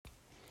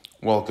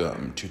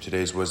Welcome to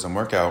today's Wisdom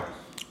Workout.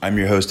 I'm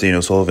your host,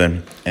 Daniel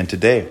Sullivan, and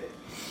today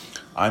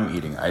I'm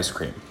eating ice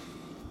cream.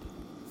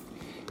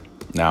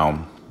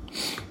 Now,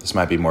 this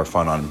might be more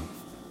fun on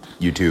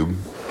YouTube,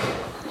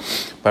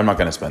 but I'm not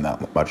going to spend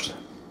that much.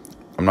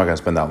 I'm not going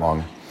to spend that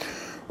long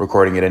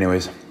recording it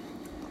anyways.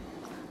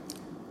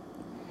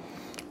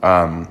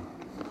 Ice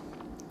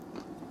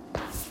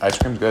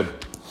cream's good.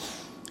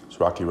 It's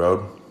Rocky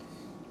Road.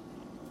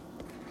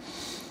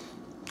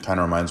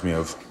 Kind of reminds me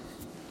of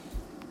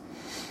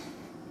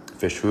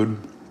fish food.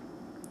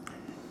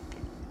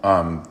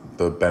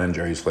 The Ben &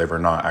 Jerry's flavor,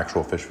 not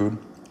actual fish food.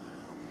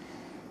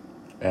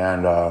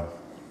 And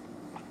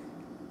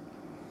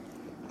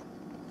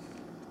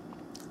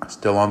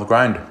still on the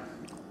grind.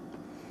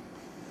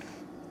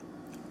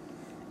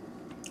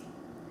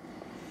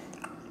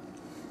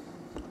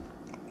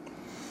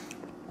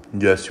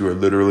 Yes, you are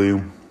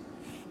literally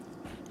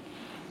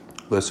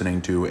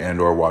listening to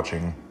and or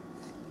watching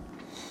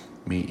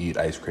me eat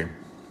ice cream.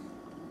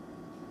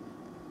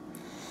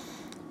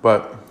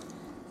 But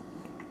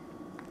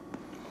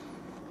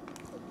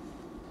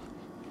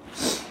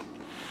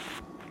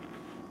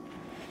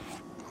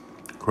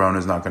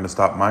Corona's not going to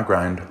stop my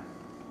grind.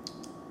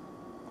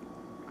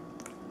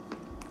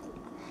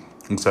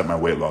 Except my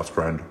weight loss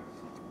grind.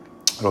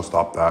 It'll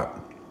stop that.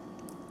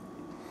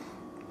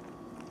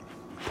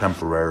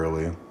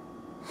 Temporarily.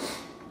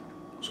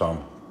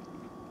 So,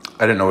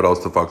 I didn't know what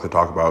else the fuck to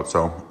talk about,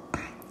 so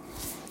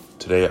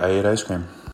today I ate ice cream.